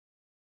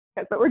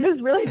but we're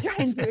just really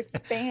trying to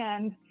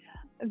expand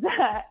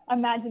the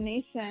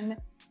imagination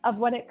of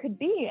what it could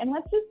be. And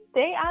let's just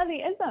stay out of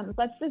the isms.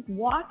 Let's just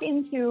walk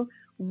into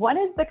what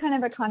is the kind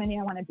of economy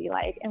I want to be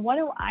like, and what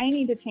do I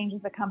need to change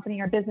as a company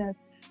or business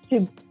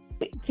to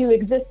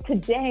exist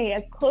today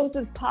as close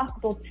as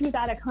possible to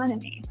that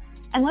economy.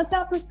 And let's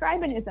not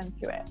prescribe an ism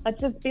to it.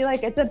 Let's just be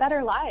like, it's a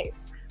better life.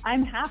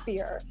 I'm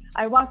happier.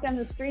 I walk down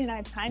the street and I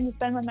have time to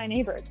spend with my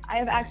neighbors. I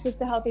have access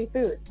to healthy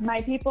food.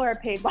 My people are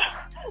paid well.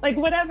 Like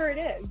whatever it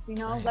is,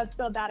 let's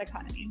build that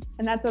economy.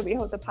 And that's what we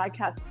hope the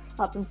podcast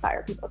helps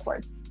inspire people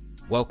towards.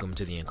 Welcome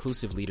to the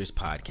Inclusive Leaders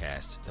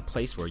Podcast, the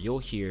place where you'll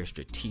hear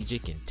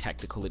strategic and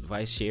tactical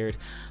advice shared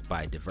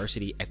by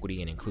diversity,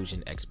 equity, and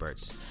inclusion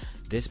experts.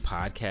 This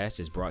podcast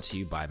is brought to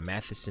you by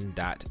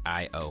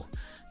Matheson.io,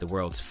 the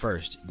world's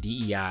first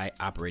DEI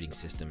operating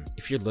system.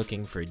 If you're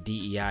looking for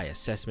DEI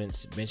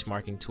assessments,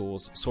 benchmarking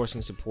tools,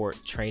 sourcing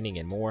support, training,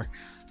 and more,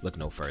 look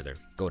no further.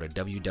 Go to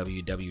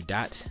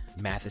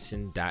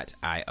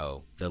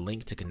www.matheson.io. The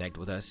link to connect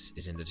with us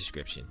is in the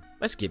description.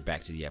 Let's get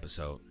back to the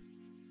episode.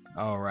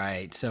 All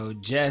right. So,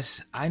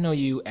 Jess, I know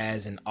you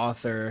as an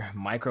author,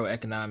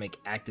 microeconomic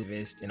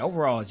activist, and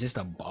overall just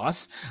a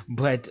boss.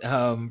 But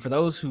for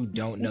those who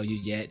don't know you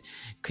yet,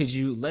 could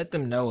you let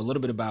them know a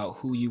little bit about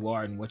who you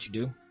are and what you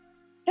do?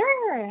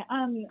 Sure.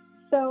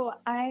 So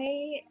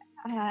I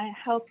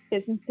help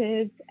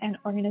businesses and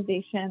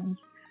organizations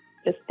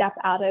to step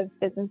out of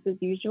business as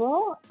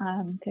usual,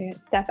 to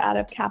step out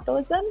of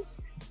capitalism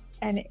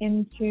and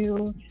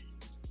into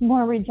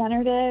more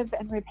regenerative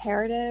and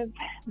reparative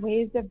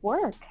ways of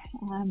work.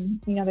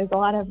 There's a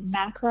lot of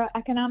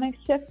macroeconomic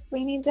shifts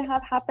we need to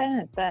have happen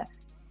at the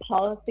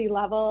policy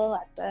level,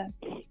 at the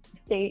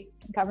state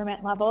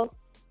government level.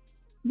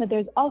 But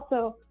there's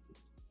also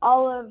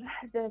all of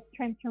this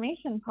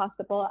transformation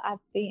possible at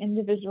the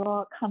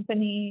individual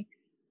company,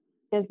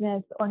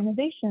 business,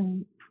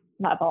 organization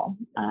level.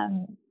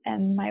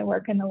 And my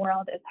work in the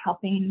world is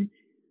helping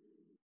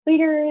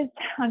leaders,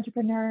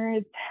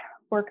 entrepreneurs,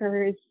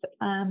 workers,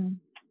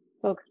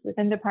 folks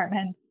within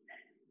departments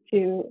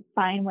to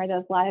find where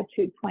those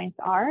latitude points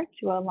are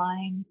to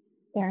align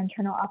their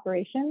internal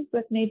operations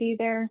with maybe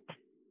their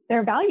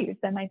values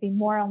that might be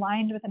more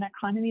aligned with an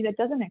economy that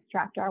doesn't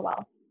extract our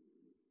wealth.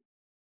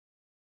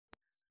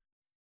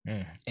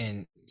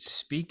 And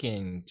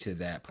speaking to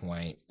that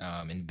point,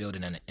 in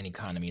building an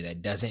economy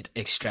that doesn't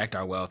extract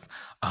our wealth,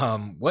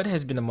 what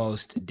has been the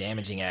most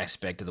damaging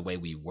aspect of the way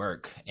we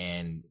work?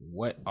 And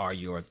what are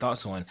your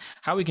thoughts on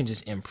how we can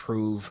just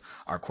improve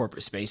our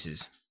corporate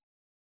spaces?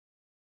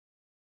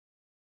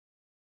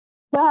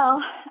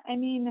 Well, I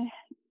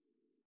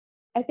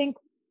think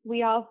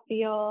we all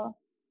feel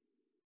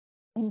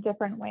in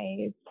different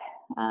ways,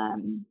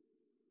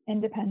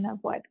 independent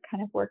of what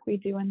kind of work we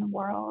do in the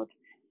world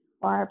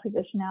or our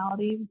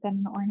positionality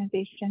within an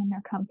organization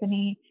or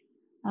company,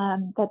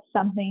 that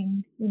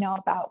something,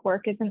 about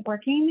work isn't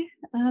working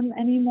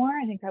anymore.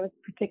 I think that was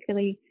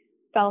particularly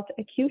felt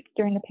acute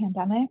during the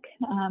pandemic.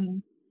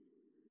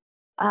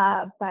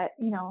 But,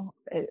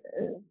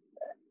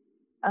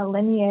 a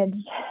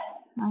lineage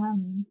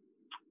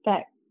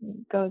that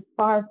goes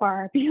far,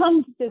 far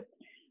beyond just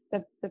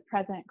the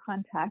present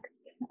context.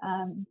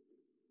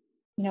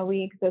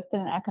 We exist in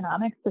an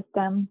economic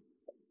system,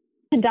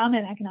 a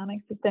dominant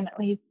economic system at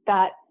least,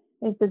 that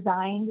is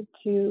designed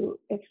to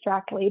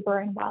extract labor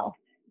and wealth,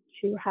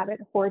 to have it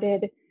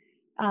hoarded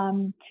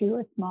to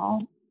a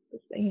small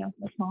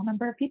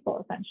number of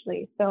people,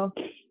 essentially. So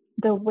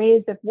the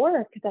ways of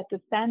work that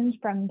descend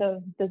from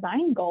those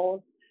design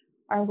goals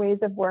are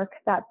ways of work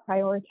that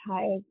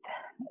prioritize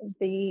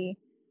the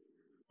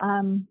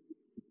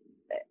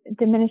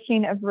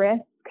diminishing of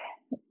risk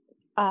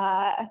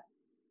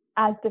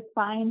as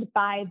defined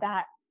by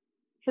that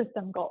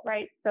system goal,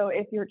 right? So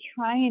if you're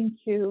trying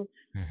to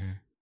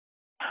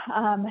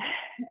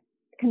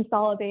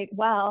consolidate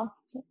wealth,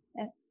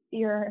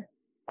 you're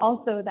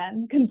also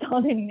then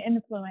consolidating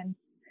influence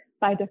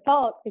by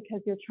default,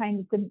 because you're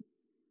trying to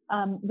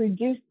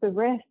reduce the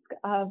risk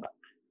of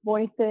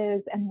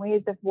voices and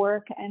ways of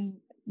work and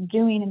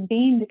doing and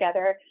being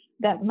together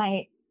that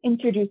might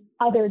introduce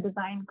other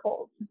design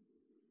goals.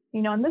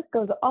 And this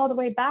goes all the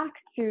way back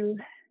to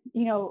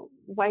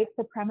white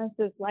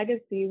supremacist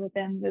legacy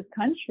within this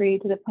country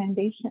to the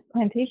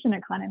plantation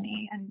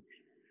economy. And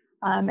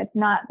that's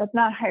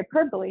not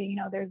hyperbole.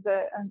 There's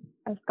a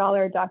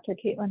scholar, Dr.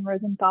 Caitlin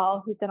Rosenthal,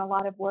 who's done a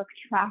lot of work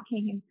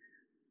tracking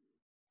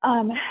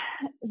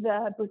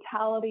the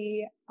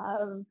brutality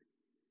of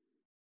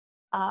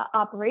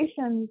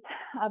operations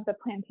of the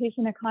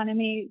plantation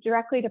economy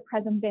directly to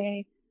present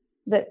day,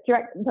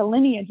 the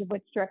lineage of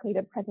which directly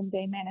to present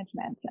day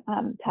management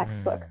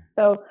textbooks.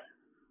 So,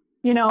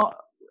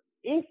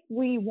 if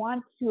we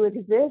want to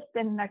exist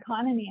in an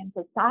economy and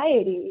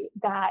society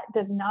that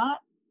does not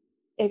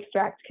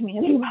extract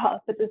community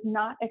wealth, that does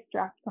not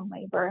extract from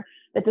labor,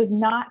 that does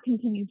not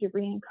continue to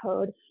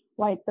re-encode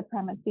white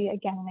supremacy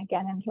again and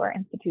again into our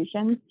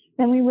institutions,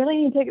 then we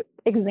really need to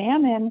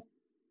examine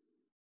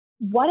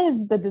what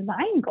is the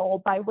design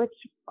goal by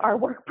which our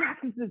work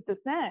practices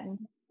descend.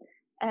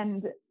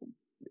 And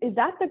is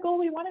that the goal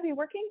we want to be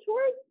working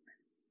towards?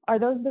 Are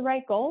those the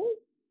right goals?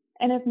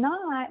 And if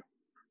not,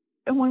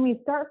 and when we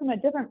start from a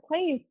different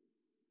place,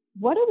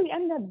 what do we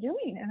end up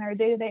doing in our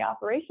day-to-day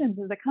operations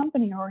as a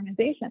company or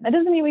organization? That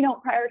doesn't mean we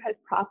don't prioritize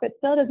profit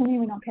still, doesn't mean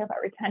we don't care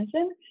about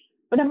retention,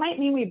 but it might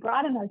mean we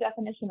broaden our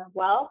definition of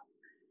wealth,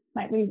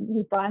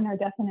 we broaden our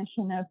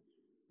definition of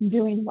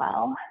doing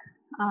well,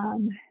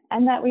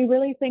 and that we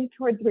really think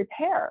towards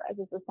repair as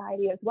a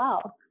society as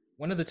well.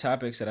 One of the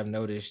topics that I've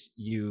noticed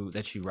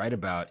that you write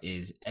about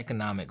is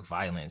economic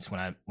violence.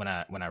 When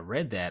I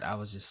read that, I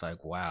was just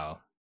like, wow,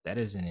 that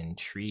is an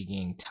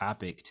intriguing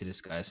topic to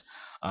discuss.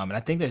 And I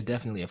think there's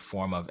definitely a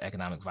form of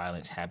economic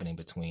violence happening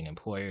between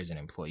employers and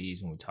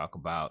employees when we talk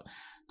about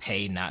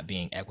pay not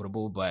being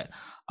equitable. But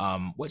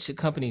what should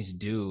companies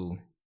do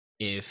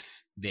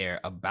if they're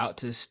about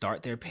to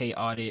start their pay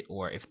audit,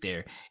 or if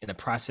they're in the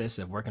process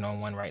of working on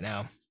one right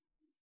now?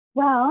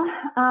 Well,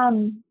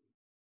 I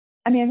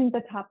think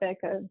the topic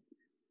of,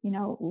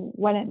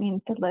 what it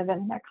means to live in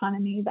an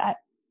economy that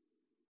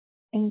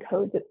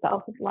encodes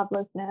itself with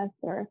lovelessness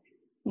or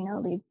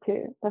leads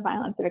to the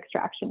violence of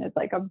extraction is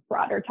like a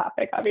broader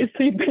topic,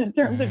 obviously, but in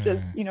terms of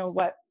just,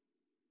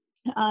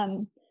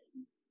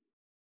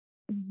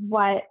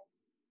 what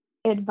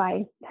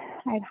advice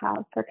I'd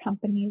have for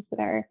companies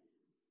that are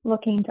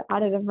looking to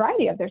audit a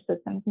variety of their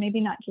systems, maybe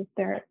not just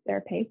their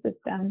pay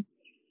system,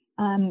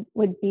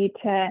 would be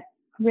to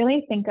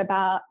really think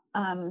about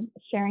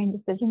sharing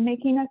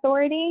decision-making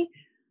authority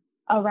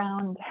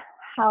around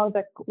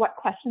what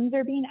questions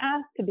are being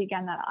asked to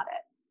begin that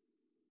audit.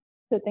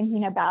 So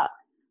thinking about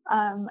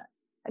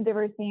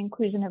diversity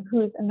inclusion of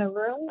who's in the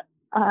room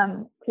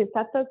to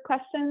set those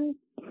questions,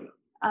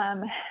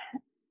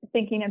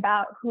 thinking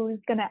about who's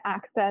going to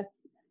access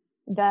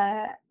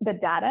the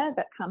data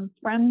that comes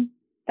from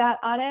that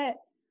audit,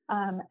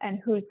 and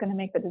who's going to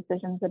make the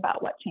decisions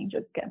about what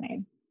changes get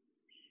made.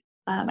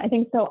 I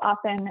think so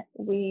often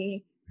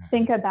we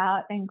think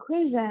about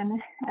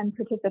inclusion and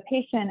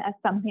participation as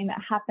something that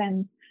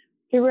happens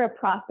through a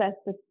process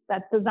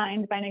that's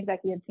designed by an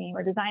executive team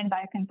or designed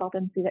by a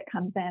consultancy that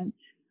comes in.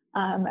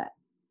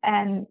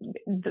 And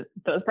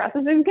those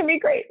processes can be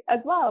great as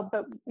well,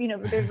 but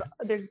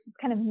there's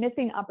kind of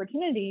missing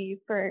opportunities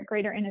for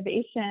greater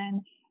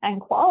innovation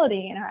and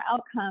quality in our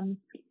outcomes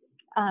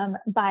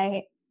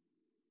by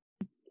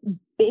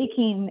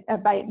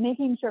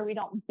making sure we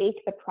don't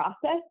bake the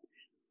process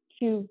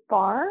too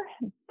far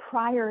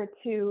prior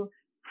to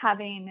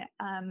having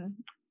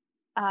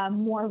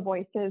more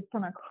voices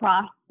from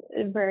across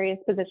various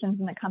positions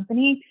in the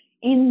company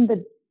in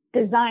the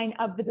design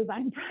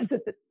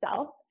process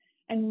itself,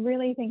 and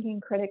really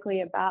thinking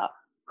critically about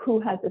who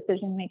has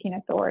decision-making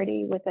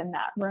authority within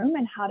that room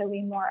and how do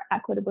we more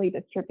equitably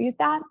distribute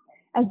that,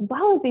 as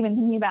well as even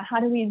thinking about how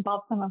do we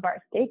involve some of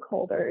our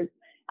stakeholders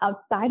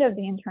outside of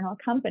the internal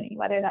company,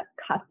 whether that's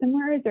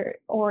customers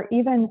or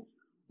even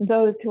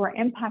those who are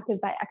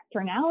impacted by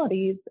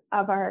externalities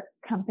of our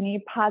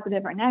company,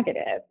 positive or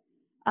negative.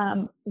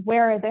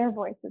 Where are their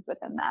voices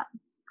within that?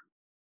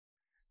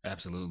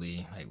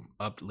 Absolutely. Like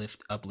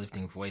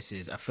uplifting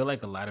voices. I feel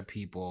like a lot of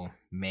people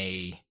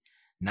may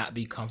not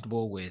be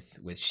comfortable with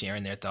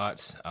sharing their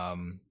thoughts,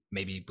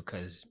 maybe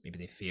because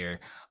they fear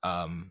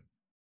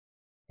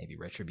maybe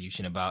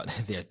retribution about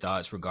their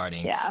thoughts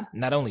regarding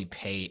not only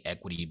pay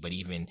equity, but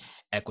even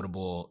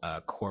equitable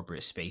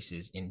corporate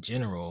spaces in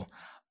general.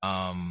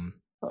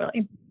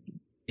 Totally.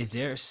 Is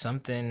there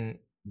something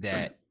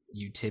that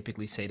you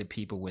typically say to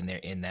people when they're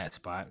in that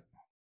spot?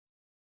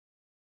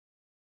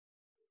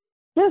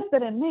 Just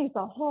that it makes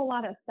a whole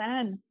lot of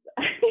sense.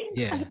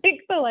 Yeah. I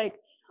think so. Like,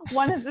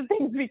 one of the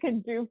things we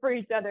can do for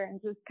each other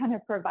and just kind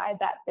of provide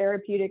that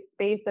therapeutic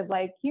space of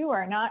like, you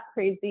are not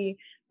crazy.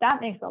 That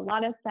makes a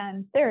lot of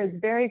sense. There is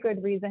very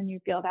good reason you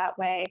feel that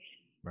way.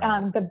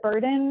 Right. The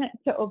burden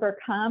to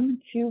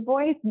overcome to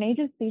voice may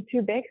just be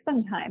too big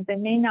sometimes. It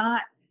may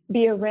not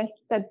be a risk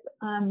that's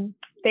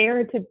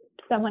fair to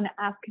someone to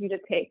ask you to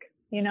take,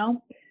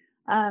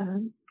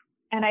 And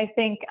I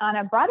think on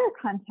a broader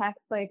context,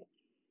 like,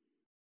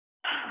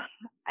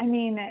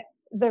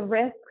 the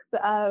risks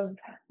of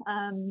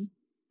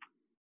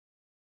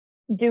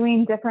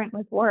doing different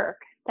with work,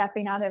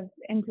 stepping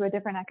into a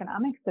different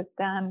economic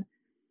system.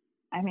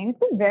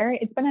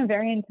 It's been a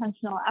very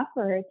intentional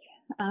effort,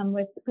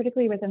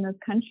 particularly within this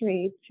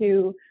country,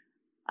 to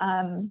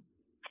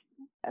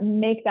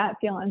make that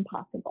feel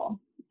impossible.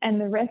 And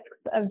the risks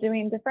of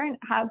doing different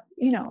have,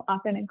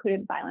 often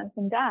included violence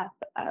and death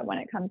when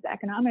it comes to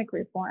economic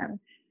reform.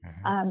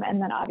 Mm-hmm.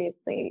 And then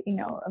obviously,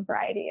 a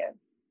variety of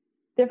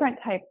different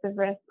types of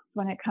risks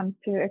when it comes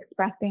to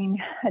expressing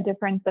a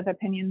difference of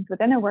opinions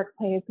within a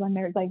workplace when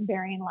there's like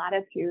varying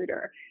latitude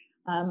or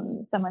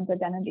someone's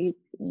identities,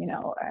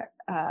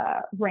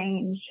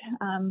 range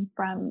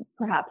from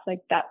perhaps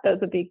like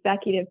those of the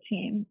executive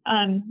team.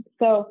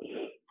 So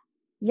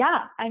yeah,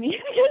 I guess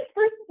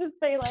first to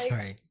say like,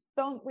 right.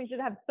 We should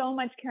have so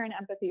much care and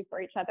empathy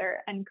for each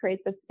other and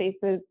create the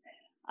spaces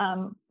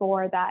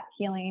for that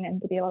healing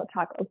and to be able to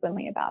talk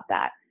openly about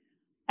that.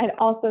 I'd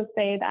also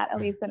say that,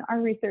 at least in our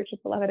research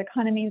at Beloved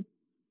Economies,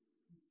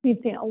 we've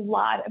seen a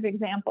lot of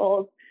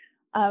examples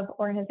of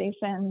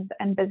organizations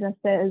and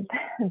businesses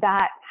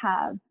that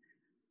have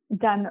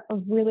done a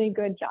really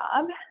good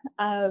job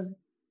of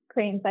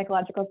creating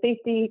psychological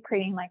safety,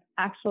 creating like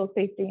actual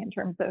safety in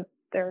terms of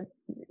there,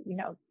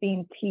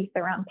 being teeth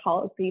around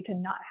policy to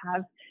not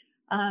have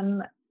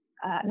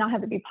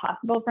it be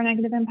possible for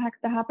negative impacts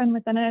to happen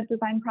within a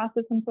design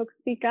process when folks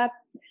speak up,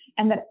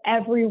 and that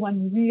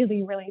everyone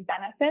really, really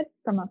benefits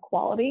from a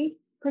quality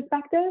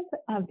perspective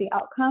of the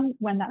outcome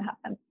when that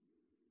happens.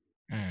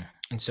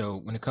 And so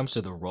when it comes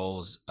to the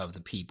roles of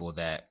the people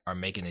that are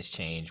making this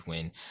change,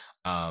 when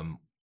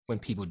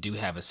people do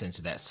have a sense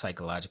of that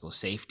psychological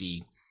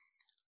safety,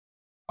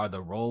 are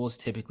the roles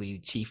typically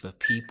chief of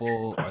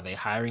people? Are they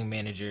hiring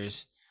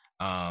managers?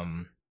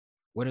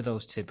 What are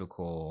those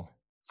typical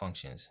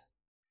functions?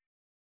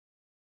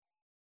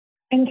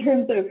 In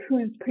terms of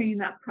who's creating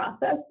that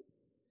process?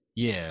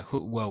 Yeah.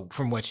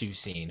 From what you've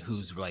seen,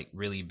 who's like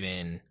really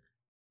been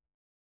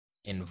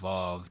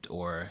involved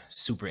or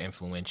super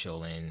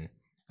influential in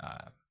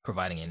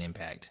providing an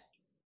impact?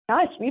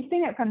 Gosh, we've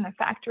seen it from the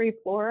factory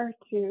floor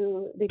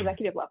to the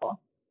executive level.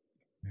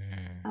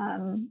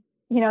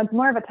 It's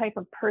more of a type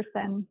of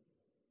person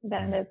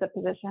than it is a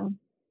position.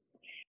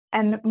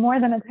 And more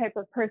than a type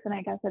of person,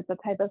 I guess it's a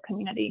type of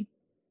community.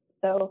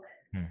 So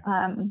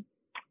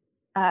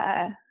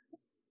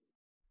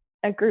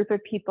a group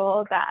of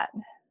people that,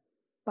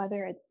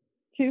 whether it's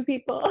 2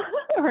 people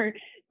or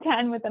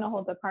 10 within a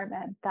whole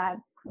department, that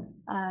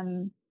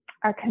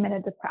are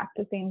committed to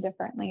practicing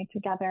differently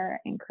together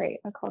and create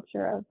a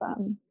culture of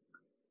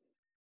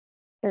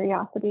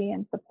curiosity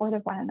and support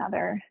of one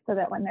another, so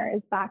that when there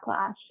is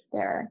backlash,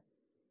 they're,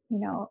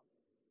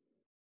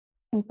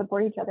 can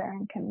support each other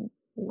and can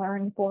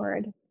learn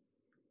forward.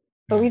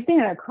 But we've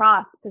seen it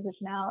across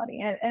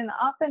positionality, and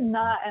often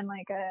not in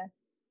like an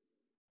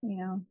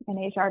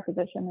HR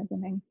position or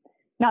something.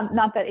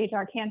 Not that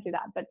HR can't do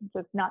that, but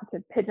just not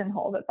to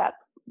pigeonhole that's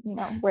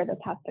where this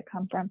has to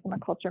come from a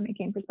culture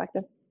making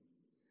perspective.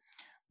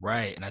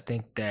 Right. And I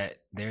think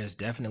that there's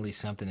definitely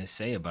something to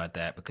say about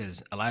that,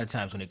 because a lot of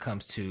times when it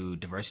comes to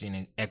diversity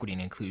and equity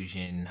and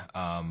inclusion,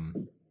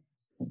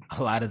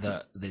 a lot of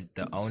the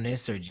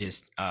onus or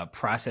just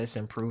process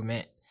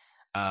improvement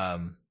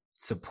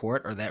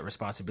support, or that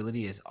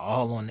responsibility, is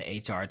all on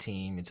the HR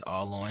team. It's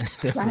all on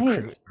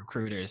the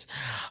recruiters.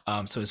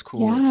 So it's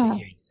cool to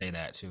hear you say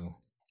that too.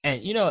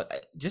 And,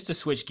 just to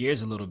switch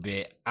gears a little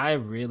bit, I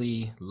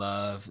really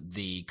love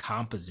the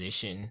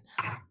composition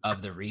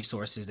of the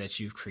resources that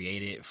you've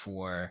created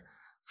for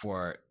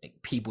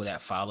people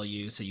that follow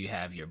you. So you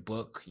have your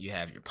book, you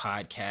have your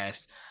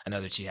podcast. I know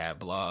that you have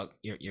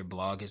your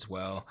blog as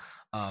well.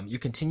 You're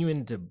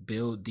continuing to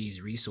build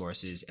these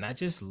resources. And I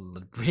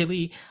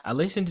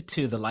listened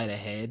to The Light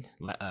Ahead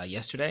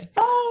yesterday.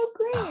 Oh,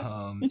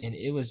 great. And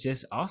it was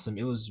just awesome.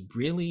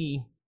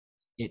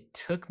 It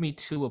took me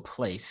to a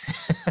place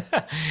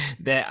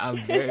that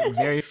I'm very,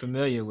 very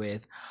familiar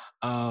with.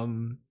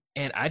 And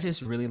I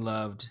just really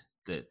loved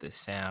the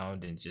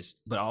sound, and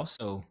but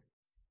also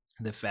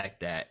the fact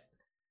that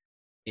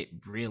it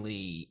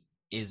really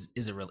it's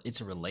a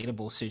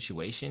relatable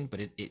situation,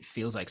 but it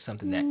feels like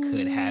something that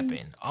could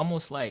happen,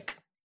 almost like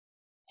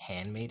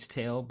Handmaid's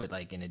Tale, but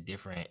like in a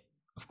different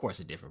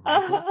vehicle.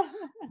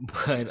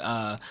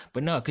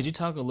 But no, could you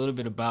talk a little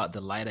bit about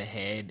The Light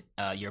Ahead,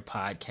 your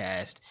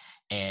podcast,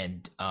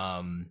 and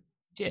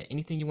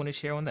anything you want to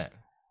share on that?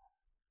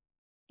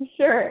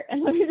 Sure.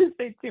 And let me just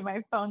say too,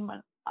 my phone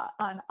went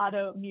on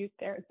auto mute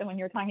there, so when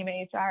you were talking about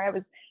HR, I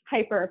was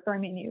hyper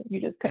affirming you.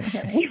 You just couldn't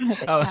hear me. I was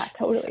like, yeah,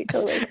 totally.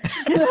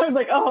 And I was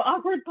like, oh,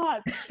 awkward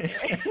pause.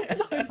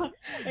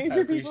 Make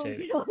sure people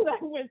feel that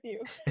I'm with you.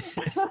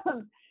 Thank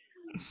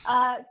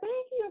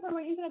you for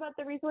what you said about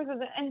the resources.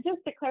 And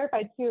just to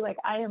clarify too, like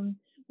I am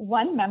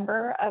one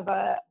member of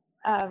I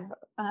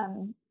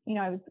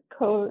was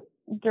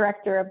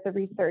co-director of the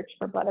research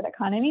for Beloved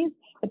Economies,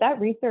 but that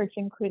research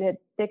included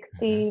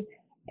 60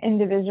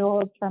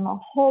 individuals from a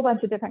whole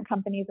bunch of different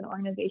companies and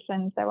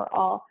organizations that were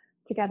all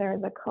together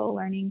as a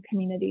co-learning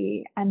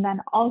community. And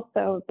then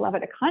also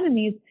Beloved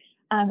Economies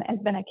has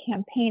been a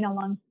campaign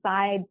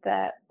alongside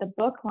the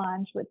book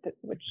launch,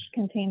 which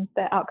contains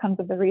the outcomes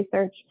of the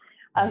research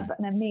of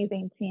an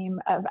amazing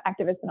team of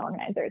activists and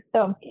organizers.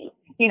 So,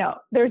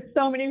 there's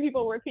so many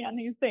people working on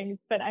these things,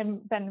 but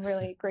I've been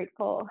really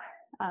grateful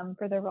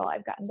for the role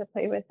I've gotten to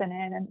play within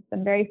it, and it's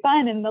been very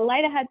fun. And The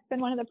Light Ahead's been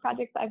one of the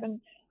projects I've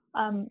been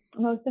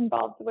most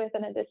involved with,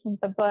 in addition to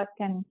the book.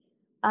 And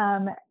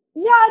it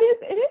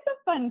is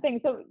a fun thing.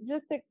 So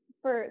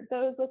for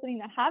those listening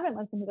that haven't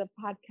listened to the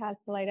podcast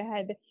The Light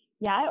Ahead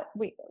yet,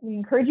 we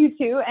encourage you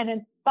to. And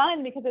it's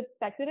fun because it's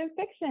speculative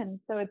fiction.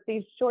 So it's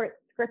these short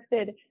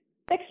scripted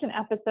fiction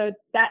episodes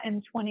set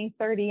in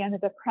 2030 under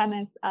the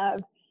premise of,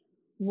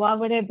 what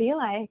would it be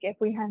like if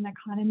we had an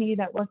economy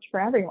that worked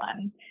for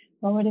everyone?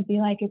 What would it be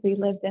like if we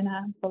lived in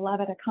a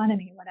beloved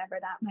economy, whatever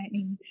that might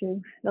mean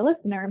to the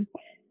listener?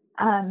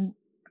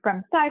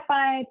 From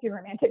sci-fi to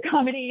romantic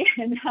comedy.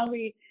 And how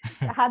we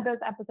had those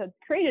episodes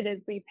created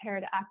is we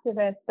paired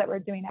activists that were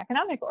doing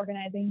economic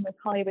organizing with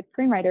Hollywood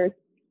screenwriters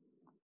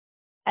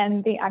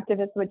and the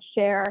activists would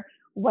share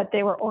what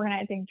they were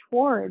organizing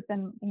towards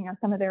and,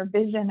 some of their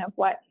vision of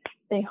what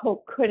they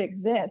hope could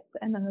exist.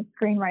 And then the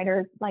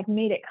screenwriters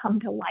made it come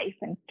to life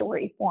in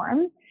story form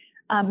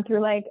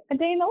through a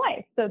day in the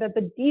life, so that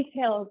the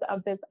details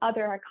of this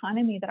other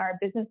economy that our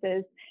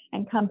businesses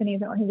and companies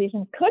and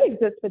organizations could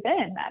exist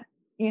within, that,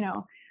 in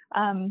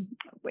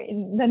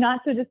the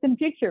not so distant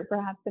future,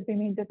 perhaps if we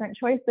made different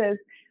choices,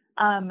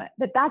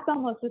 that's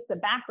almost just the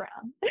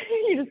background.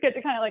 You just get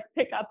to kind of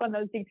pick up on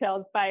those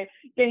details by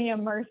getting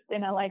immersed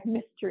in a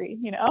mystery,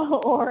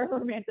 or a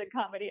romantic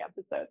comedy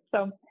episode.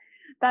 So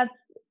that's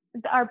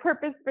our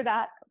purpose for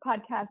that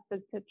podcast,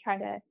 is to try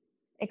to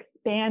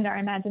expand our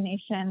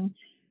imagination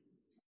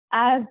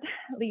as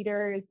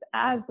leaders,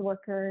 as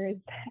workers,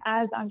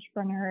 as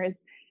entrepreneurs,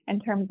 in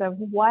terms of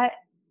what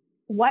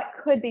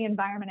could the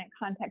environment and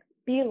context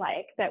be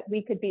like that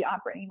we could be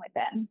operating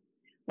within.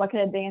 What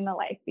could a day in the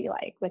life be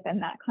like within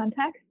that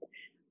context?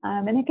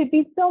 And it could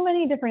be so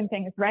many different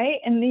things, right?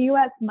 In the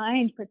US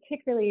mind,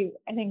 particularly,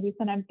 I think we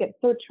sometimes get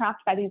so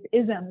trapped by these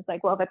isms,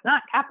 well, if it's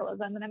not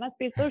capitalism, then it must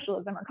be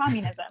socialism or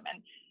communism,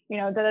 and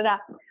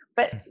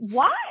But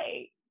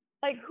why?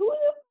 Who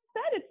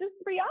said it's just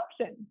three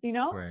options,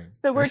 Right.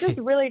 So we're just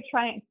really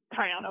trying,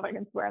 sorry, I don't know if I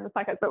can swear on this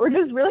podcast, but we're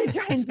just really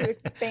trying to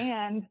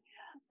expand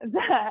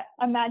the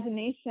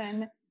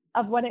imagination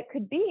of what it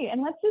could be.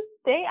 And let's just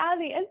stay out of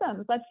the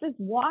isms. Let's just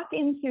walk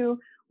into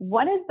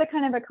what is the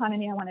kind of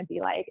economy I want to be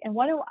like, and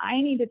what do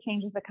I need to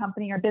change as a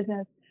company or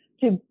business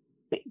to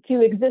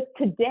exist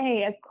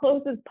today as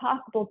close as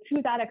possible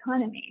to that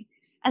economy.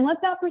 And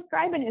let's not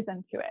prescribe an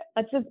ism to it.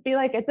 Let's just be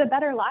it's a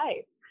better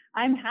life.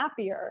 I'm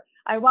happier.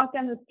 I walk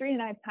down the street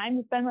and I have time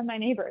to spend with my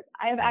neighbors.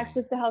 I have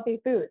access to healthy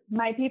food.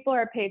 My people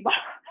are paid well.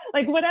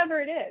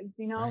 Whatever it is,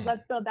 Right.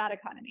 Let's build that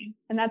economy.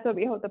 And that's what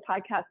we hope the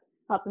podcast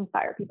helps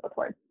inspire people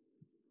towards.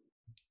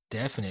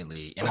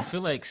 Definitely. And I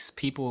feel like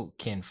people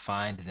can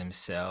find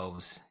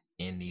themselves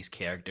in these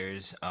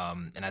characters.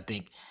 And I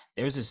think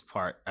there's this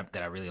part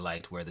that I really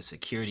liked where the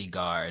security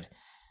guard,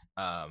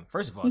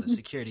 first of all, the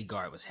security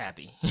guard was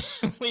happy,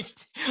 which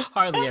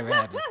hardly ever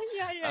happens.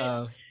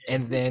 Yeah.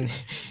 And then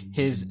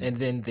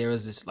there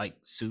was this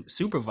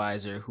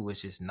supervisor who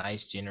was just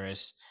nice,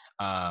 generous,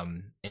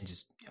 and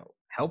just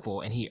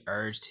helpful. And he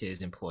urged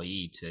his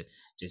employee to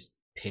just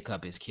pick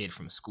up his kid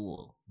from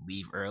school,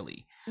 leave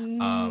early.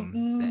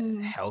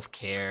 The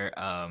healthcare.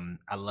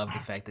 I love the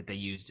fact that they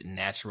used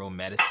natural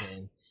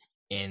medicine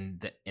in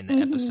the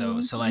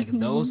episode. So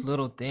those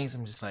little things,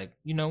 I'm just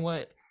you know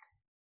what?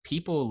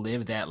 People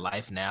live that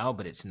life now,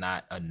 but it's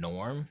not a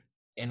norm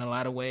in a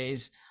lot of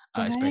ways,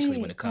 especially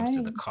when it comes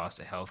to the cost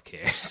of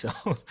healthcare. So,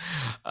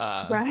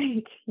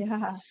 right,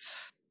 yeah.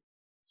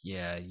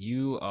 Yeah,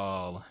 you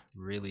all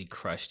really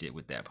crushed it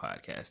with that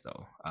podcast,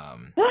 though.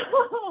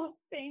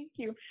 Thank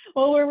you.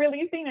 Well, we're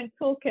releasing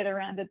a toolkit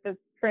around it this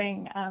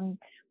spring,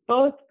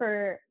 both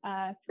for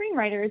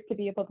screenwriters to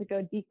be able to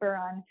go deeper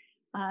on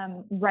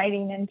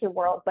writing into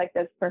worlds like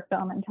this for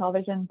film and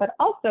television, but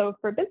also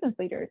for business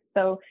leaders.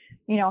 So,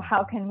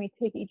 how can we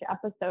take each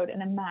episode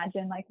and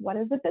imagine what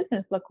does the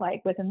business look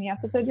like within the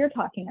episode you're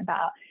talking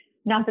about?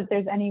 Not that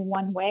there's any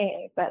one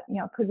way, but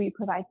could we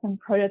provide some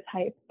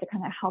prototypes to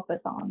kind of help us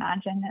all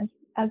imagine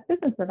as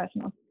business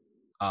professionals?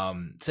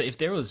 So if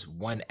there was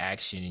one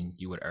action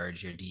you would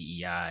urge your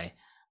DEI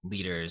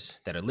leaders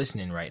that are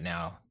listening right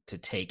now to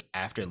take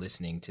after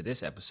listening to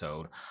this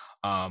episode,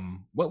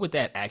 what would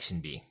that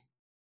action be?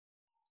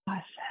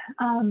 Gosh.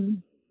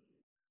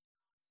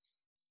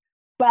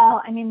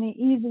 Well, the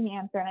easy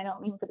answer, and I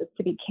don't mean for this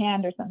to be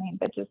canned or something,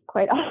 but just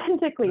quite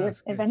authentically,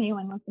 if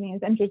anyone listening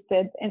is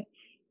interested in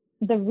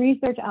the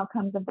research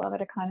outcomes of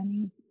beloved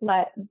economies,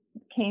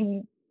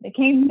 came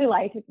to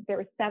light. There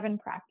were 7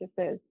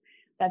 practices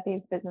that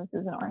these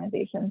businesses and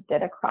organizations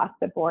did across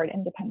the board,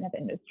 independent of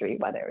industry,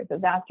 whether it was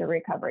disaster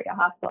recovery, a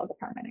hospital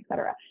department, et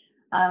cetera,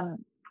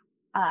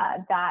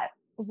 that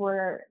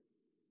were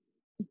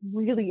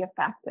really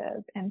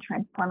effective in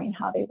transforming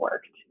how they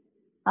worked,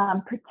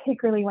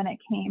 particularly when it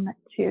came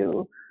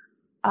to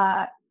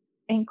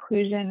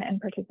inclusion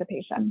and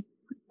participation.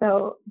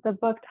 So the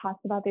book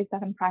talks about these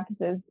 7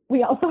 practices.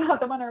 We also have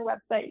them on our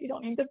website. You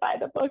don't need to buy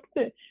the book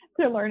to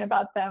learn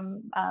about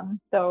them.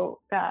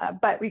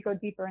 But we go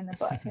deeper in the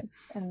book,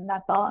 and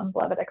that's all on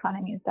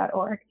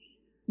belovedeconomies.org.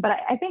 But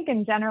I think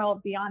in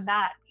general, beyond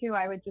that too,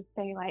 I would just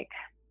say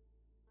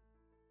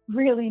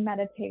really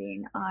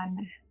meditating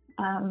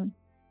on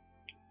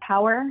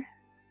power,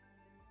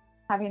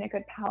 having a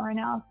good power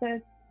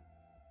analysis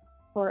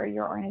for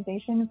your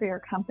organization, for your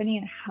company,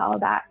 and how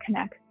that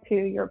connects to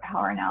your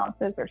power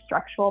analysis or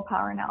structural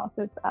power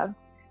analysis of,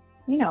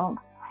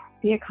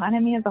 the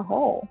economy as a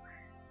whole,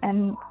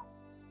 and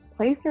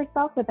place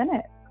yourself within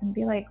it and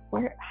be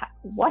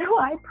what do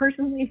I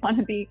personally want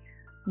to be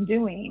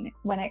doing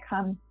when it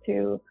comes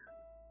to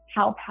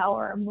how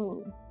power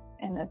moves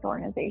in this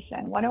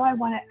organization? How do I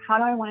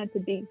want it to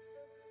be?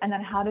 And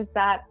then how does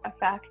that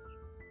affect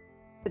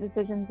the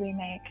decisions we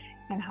make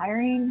in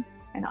hiring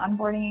and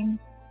onboarding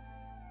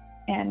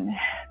and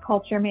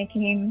culture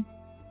making,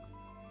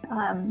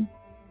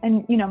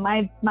 And,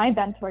 my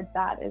bent towards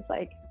that is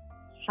like,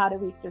 how do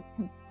we just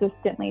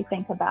consistently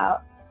think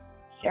about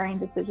sharing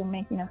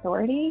decision-making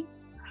authority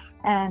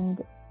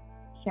and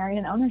sharing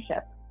and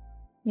ownership?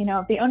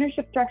 If the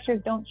ownership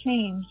structures don't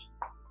change,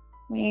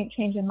 we ain't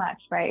changing much,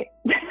 right?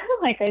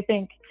 Like, I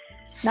think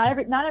not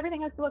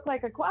everything has to look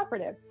like a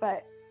cooperative,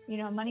 but,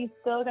 money's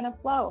still going to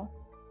flow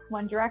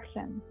one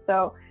direction.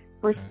 So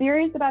if we're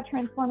serious about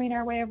transforming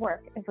our way of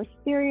work, if we're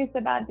serious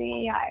about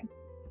DEI,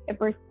 if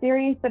we're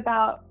serious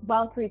about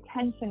wealth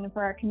retention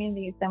for our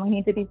communities, then we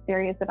need to be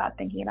serious about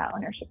thinking about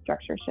ownership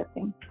structure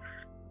shifting.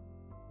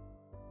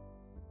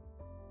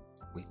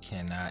 We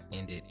cannot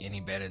end it any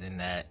better than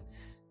that.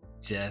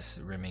 Jess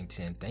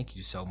Remington, thank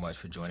you so much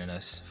for joining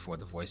us for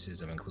the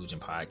Voices of Inclusion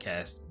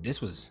podcast. This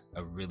was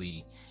a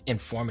really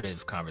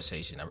informative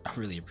conversation. I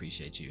really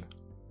appreciate you.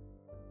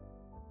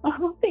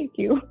 Oh, thank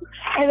you.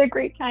 I had a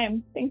great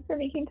time. Thanks for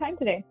making time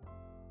today.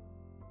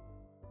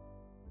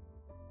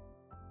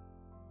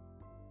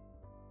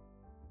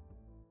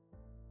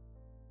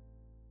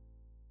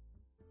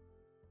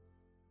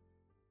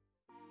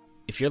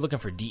 If you're looking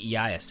for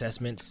DEI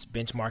assessments,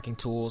 benchmarking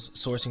tools,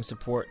 sourcing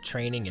support,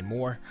 training, and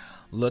more,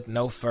 look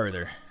no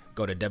further.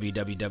 Go to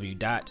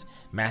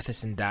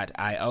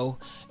www.matheson.io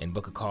and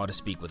book a call to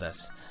speak with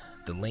us.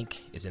 The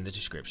link is in the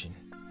description.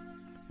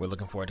 We're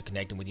looking forward to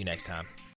connecting with you next time.